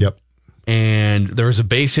runs. Yep. And there was a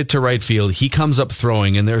base hit to right field. He comes up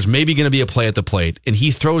throwing, and there's maybe going to be a play at the plate, and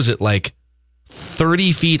he throws it like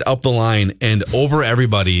 30 feet up the line and over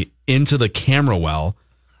everybody into the camera well.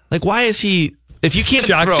 Like, why is he... If you can't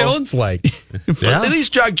Jock throw, Jones, at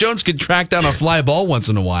least Jock Jones could track down a fly ball once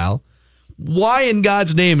in a while. Why in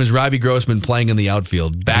God's name is Robbie Grossman playing in the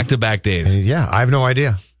outfield back-to-back days? Yeah, I have no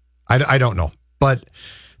idea. I don't know. But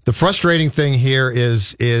The frustrating thing here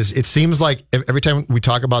is it seems like every time we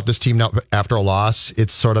talk about this team now after a loss,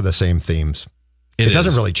 it's sort of the same themes. It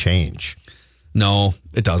doesn't really change. No,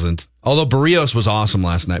 it doesn't. Although Barrios was awesome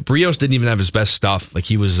last night. Barrios didn't even have his best stuff. Like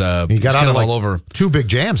he was he got out of all over. 2 big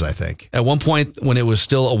jams, I think. At one point when it was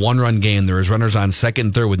still a 1-run game, there was runners on second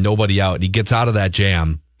and third with nobody out. And he gets out of that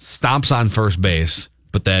jam, stomps on first base,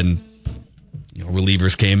 but then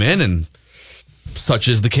relievers came in and such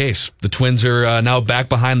is the case. The Twins are now back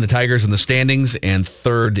behind the Tigers in the standings and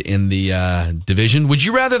third in the division. Would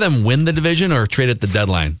you rather them win the division or trade at the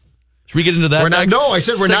deadline? Should we get into that? I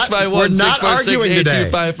said we're not arguing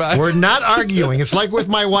today. We're not arguing. It's like with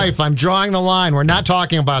my wife. I'm drawing the line. We're not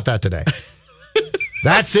talking about that today.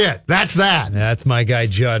 That's it. That's that. That's my guy,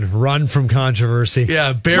 Judd. Run from controversy.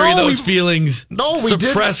 Yeah, bury those feelings. No, we didn't.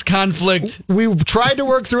 Suppress conflict. We've tried to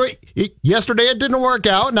work through it. Yesterday it didn't work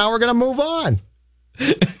out. Now we're going to move on.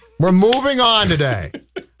 We're moving on today.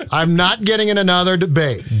 I'm not getting in another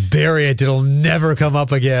debate. Bury it. It'll never come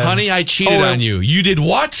up again. Honey, I cheated on you. You did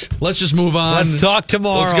what? Let's just move on. Let's talk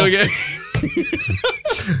tomorrow. Let's go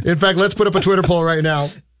get. In fact, let's put up a Twitter poll right now.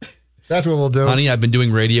 That's what we'll do. Honey, I've been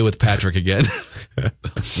doing radio with Patrick again.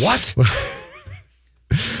 What?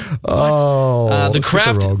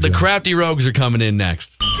 The crafty rogues are coming in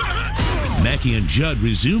next. Mackey and Judd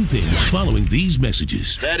resume things following these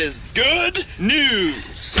messages. That is good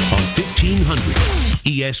news. On 1500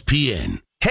 ESPN.